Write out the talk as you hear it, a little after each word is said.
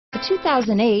The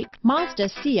 2008 Mazda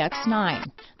CX-9.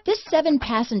 This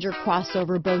 7-passenger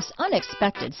crossover boasts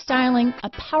unexpected styling, a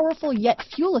powerful yet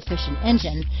fuel-efficient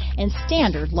engine, and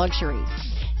standard luxuries.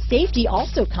 Safety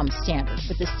also comes standard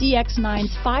with the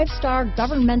CX-9's 5-star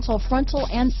governmental frontal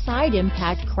and side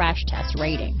impact crash test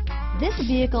rating. This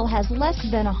vehicle has less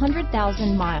than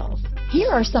 100,000 miles. Here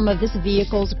are some of this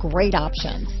vehicle's great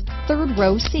options: third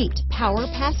row seat, power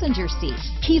passenger seat,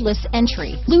 keyless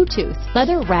entry, Bluetooth,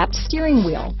 leather-wrapped steering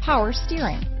wheel, power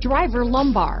steering, driver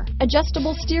lumbar,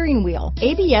 adjustable steering wheel,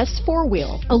 ABS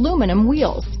 4-wheel, aluminum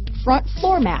wheels, front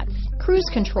floor mats, cruise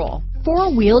control,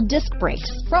 4-wheel disc brakes,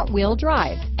 front-wheel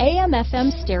drive,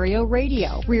 AM/FM stereo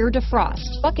radio, rear defrost,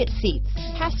 bucket seats,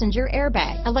 passenger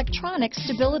airbag, electronic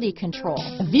stability control.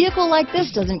 A vehicle like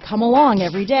this doesn't come along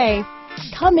every day.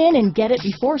 Come in and get it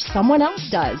before someone else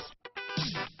does.